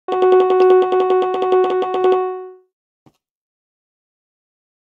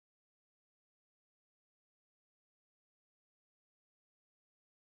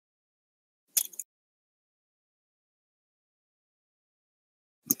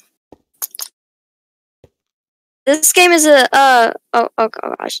This game is a oh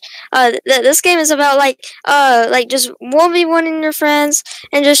gosh. This game is about like just 1v1 in your friends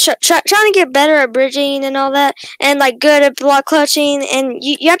and just trying to get better at bridging and all that, and like good at block clutching, and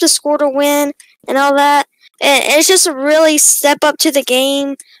you have to score to win and all that. And it's just a really step up to the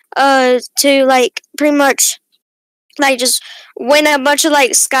game to like pretty much like just win a bunch of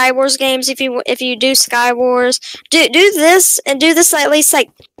like Sky Wars games if you do Sky Wars. Do this and do this at least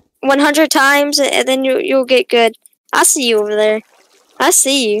like 100 times, and then you'll get good. I see you over there. I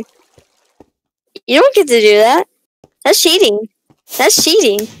see you. You don't get to do that. That's cheating. That's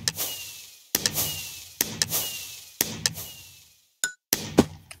cheating.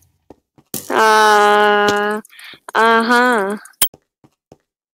 Uh-huh.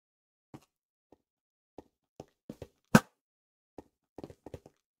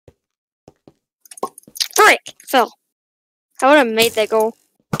 Frick! Fell. I would have made that goal.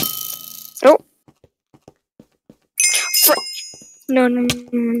 Oh. Frick. No.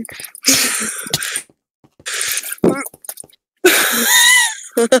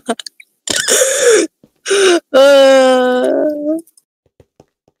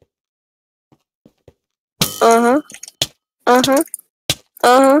 Uh-huh. Uh-huh.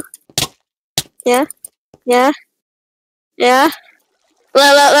 Uh-huh. Yeah.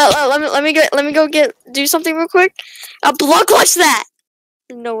 Let me go do something real quick. A block clutch that.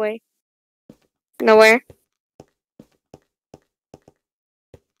 No way. Nowhere.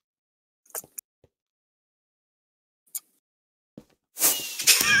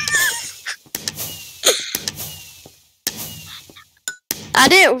 I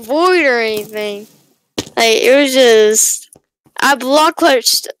didn't void or anything. Like it was just I block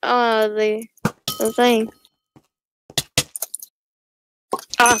clutched the thing.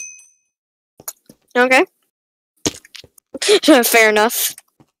 Okay. Fair enough.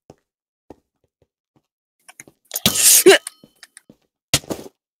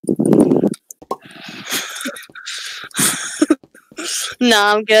 No,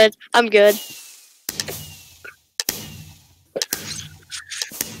 I'm good. I'm good.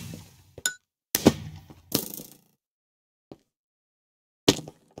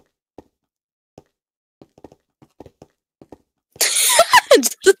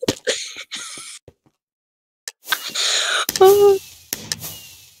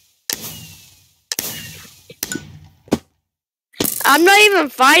 I'm not even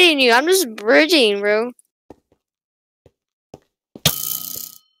fighting you. I'm just bridging, bro.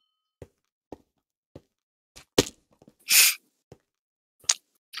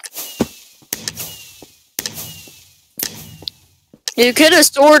 You could have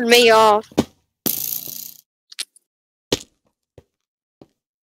stored me off.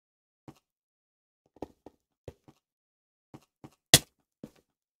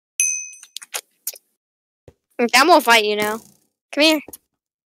 Okay, I'm gonna fight you now. Come here.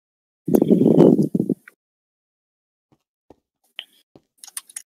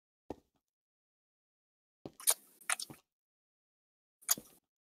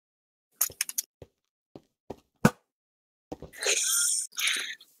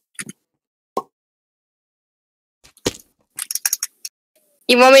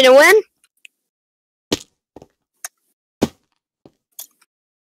 You want me to win?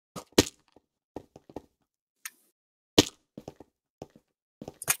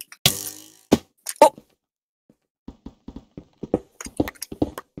 Oh.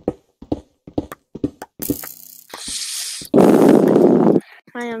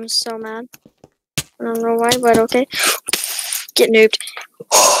 I am so mad. I don't know why, but okay. Get noobed.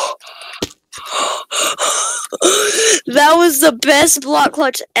 That was the best block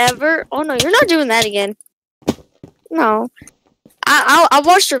clutch ever. Oh no, you're not doing that again. No. I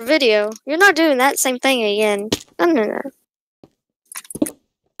watched your video. You're not doing that same thing again. No.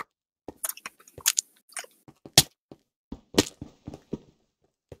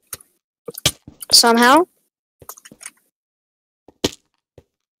 Somehow.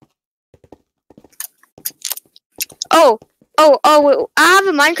 Oh, I have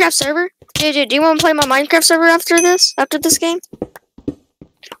a Minecraft server. Dude, do you want to play my Minecraft server after this? After this game?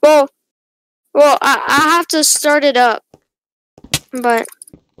 Well, I have to start it up. But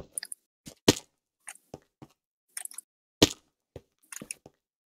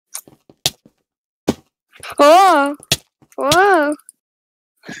whoa.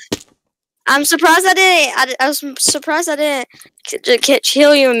 I'm surprised I didn't. I was surprised I didn't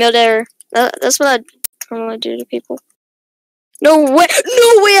kill you in midair. That's what I normally do to people. No way!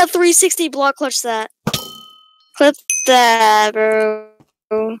 No way! A 360 block clutch that. Clip that, bro.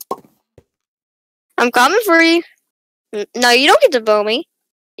 I'm coming for you. No, you don't get to bow me.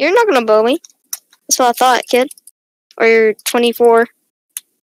 You're not gonna bow me. That's what I thought, kid. Or you're 24.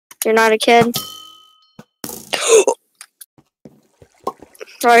 You're not a kid.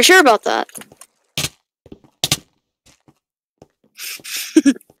 Are you sure about that?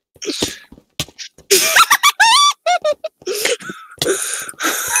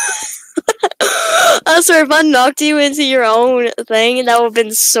 I swear, if I knocked you into your own thing, that would have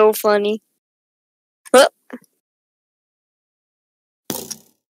been so funny. Oh,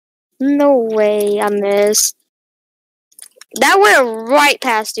 no way, I missed. That went right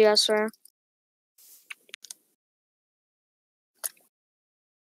past you, I swear.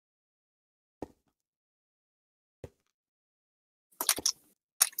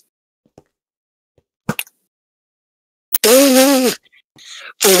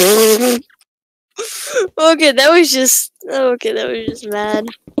 Okay, that was just mad.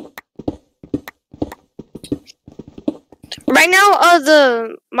 Right now,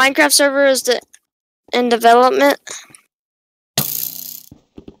 the Minecraft server is in development.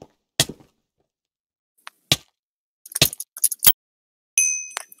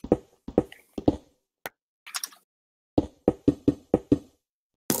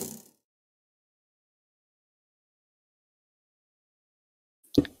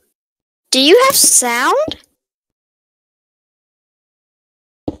 Do you have sound?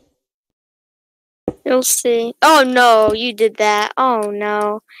 You'll see. Oh no, you did that. Oh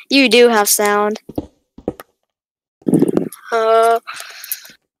no, you do have sound. No,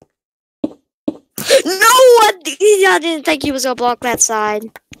 I didn't think he was gonna block that side.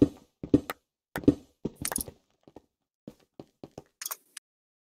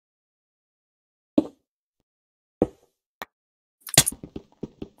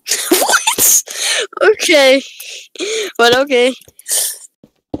 What? Okay, but okay.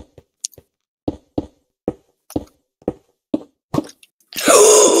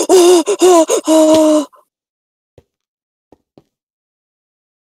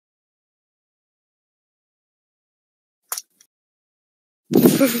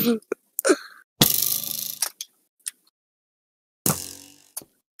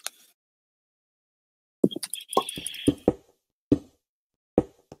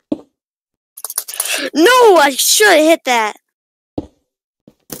 No, I should have hit that.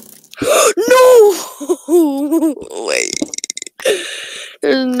 No way.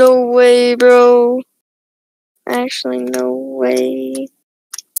 There's no way, bro. Actually, no way.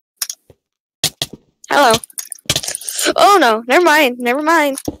 Hello. Oh no, never mind. Never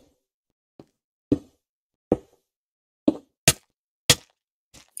mind.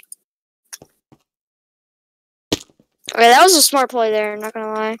 Okay, that was a smart play there, not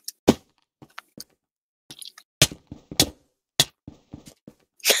gonna lie.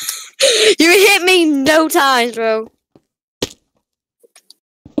 You hit me no times, bro.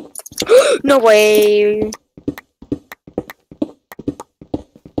 No way.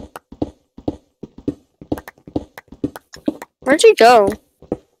 Where'd you go?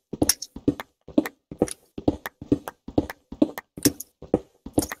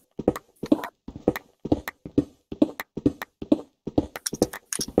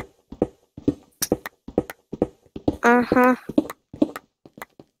 Uh-huh.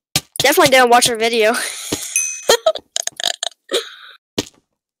 Definitely didn't watch her video.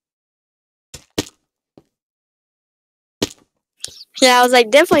 Yeah, I was like,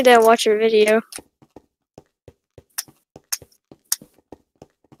 definitely didn't watch her video.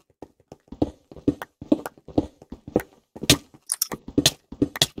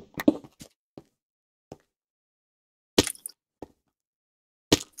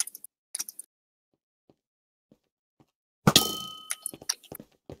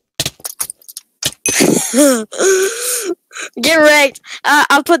 Get wrecked.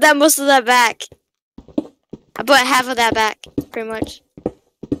 I'll put that most of that back. I put half of that back, pretty much.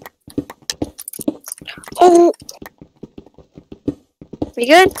 Oh! We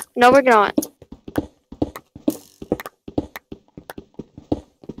good? No, we're not.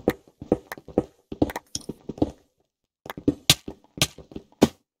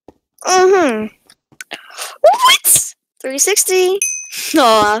 What? 360?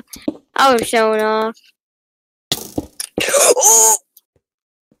 Aw, I was showing off. Oh!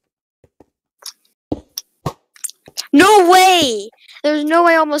 No way! There's no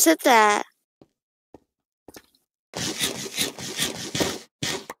way I almost hit that.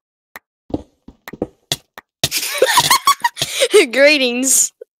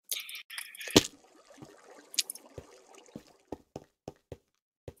 Greetings.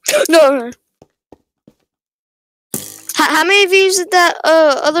 No. How many views did that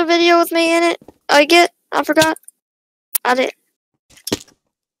other video with me in it I get? I forgot. I did.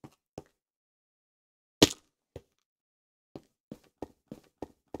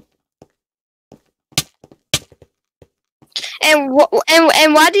 And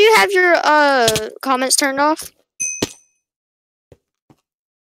why do you have your comments turned off?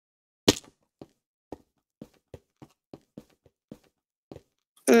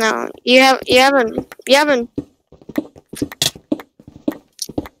 No, you haven't.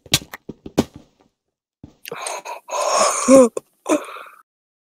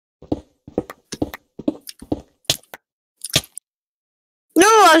 No,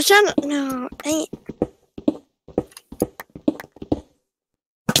 I was trying to. No, dang it.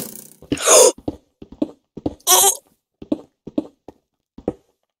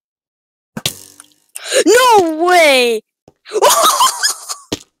 No way!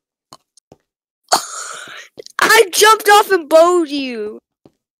 I jumped off and bowed you.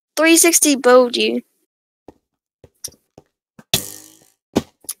 360 bowed you.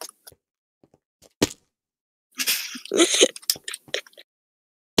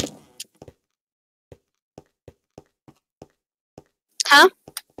 Huh?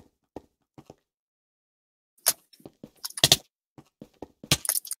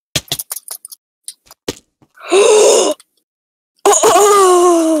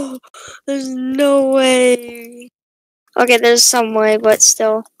 Oh, there's no way. Okay, there's some way, but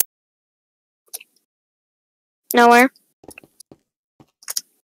still. Nowhere.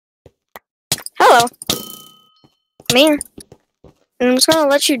 Hello. Come here. And I'm just gonna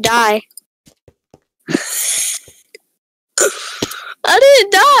let you die. I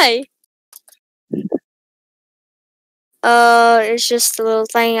didn't die. It's just a little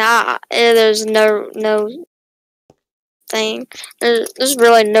thing. There's no thing. There's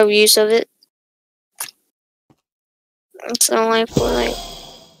really no use of it. It's only for like.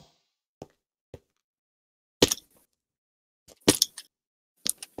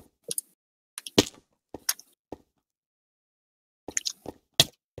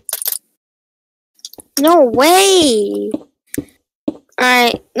 No way.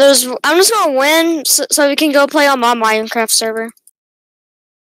 Alright, I'm just gonna win so we can go play on my Minecraft server.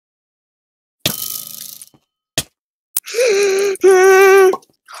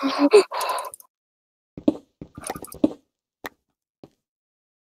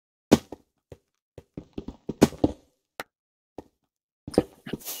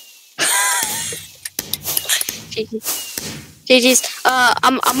 GG's.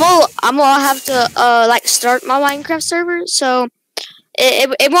 I'm gonna have to like start my Minecraft server, so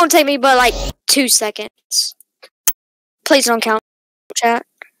it won't take me but like 2 seconds. Please don't count, chat.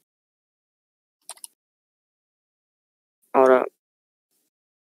 Hold up.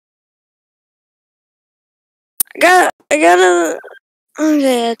 I gotta.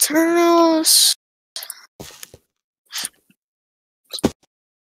 Okay, Eternals.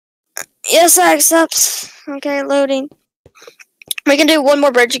 Yes, I accept. Okay, loading. We can do one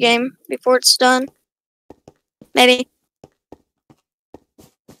more bridge game before it's done. Maybe.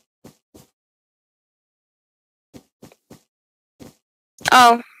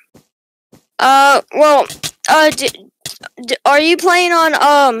 Oh. Well, are you playing on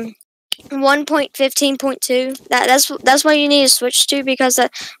 1.15.2? That's what you need to switch to because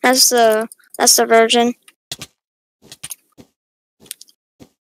that's the version.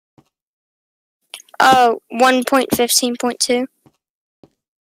 1.15.2.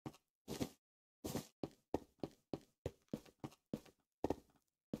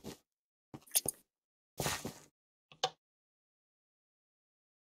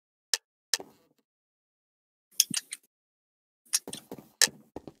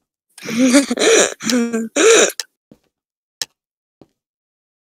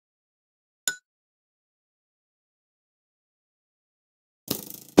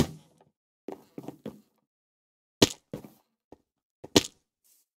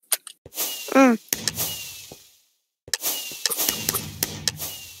 Mm.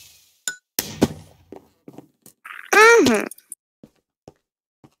 Mm-hmm.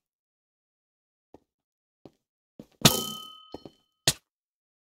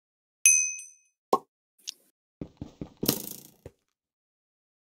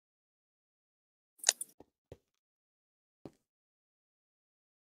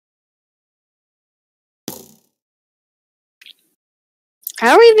 I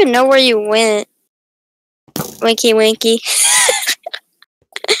don't even know where you went. Winky Winky.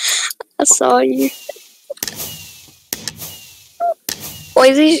 I saw you.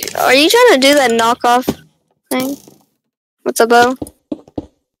 Wait, are you trying to do that knockoff thing with the bow?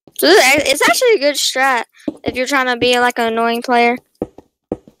 It's actually a good strat if you're trying to be like an annoying player.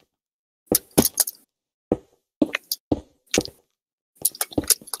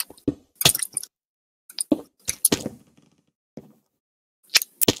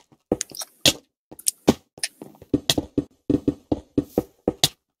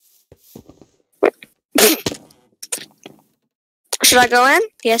 Should I go in?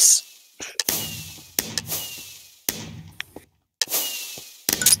 Yes.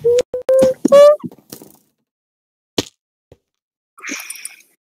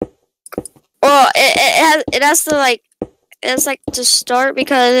 Well, it has to like it's like to start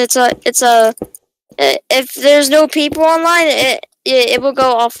because it's a if there's no people online it will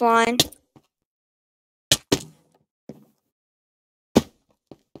go offline.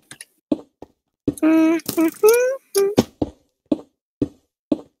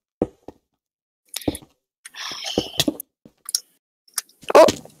 Oh,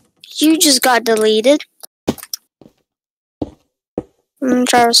 you just got deleted.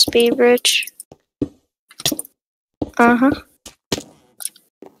 Try to speed bridge. That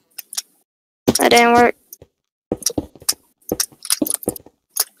didn't work.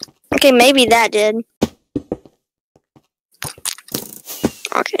 Okay, maybe that did.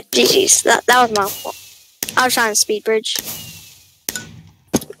 Okay, GG's. That was my fault. I was trying to speed bridge.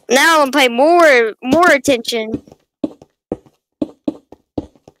 Now I'm gonna pay more attention.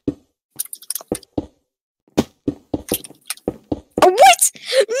 Oh, what?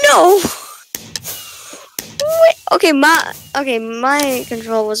 No. Wait. Okay, my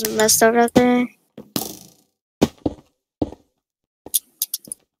control was messed up right there.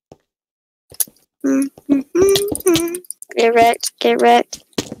 Get wrecked. Get wrecked.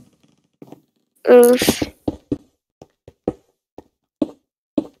 Oof.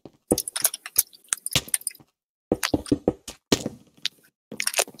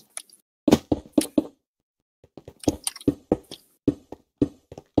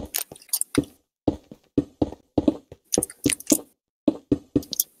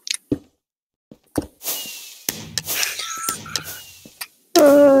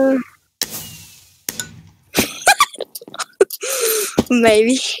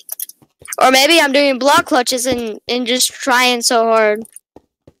 Maybe. Or maybe I'm doing block clutches and just trying so hard.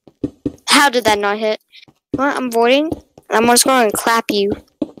 How did that not hit? What? I'm voiding. I'm just going to clap you.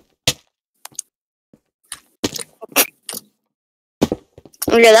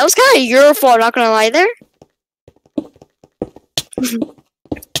 Yeah, that was kind of your fault, not gonna lie there.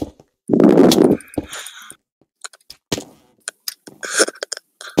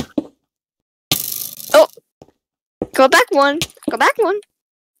 Oh! Go back one. Go back one.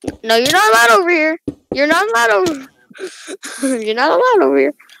 No, you're not allowed over here. You're not allowed over. You're not allowed over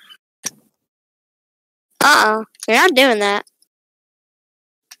here. You're not doing that.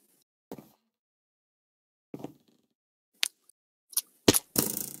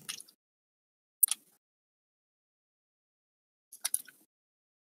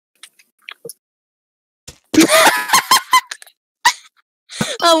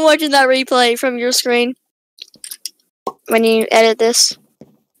 I'm watching that replay from your screen when you edit this.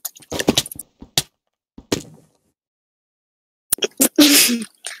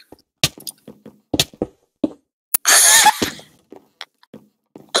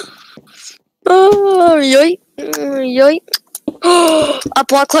 Oh, yoink. Yoink. A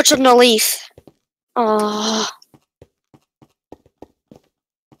block clutch on the leaf. Oh.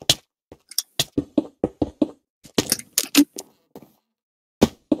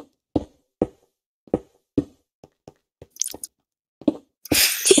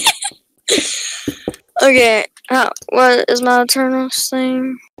 Okay, what is my Eternals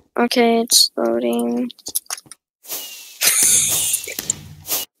thing? Okay, it's loading.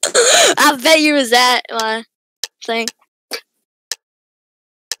 I bet you was that my thing.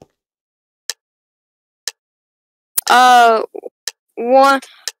 One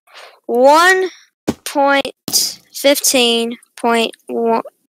 1.15.1.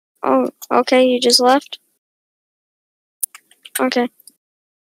 Oh, okay, you just left. Okay.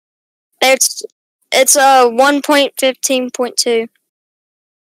 It's 1.15.2.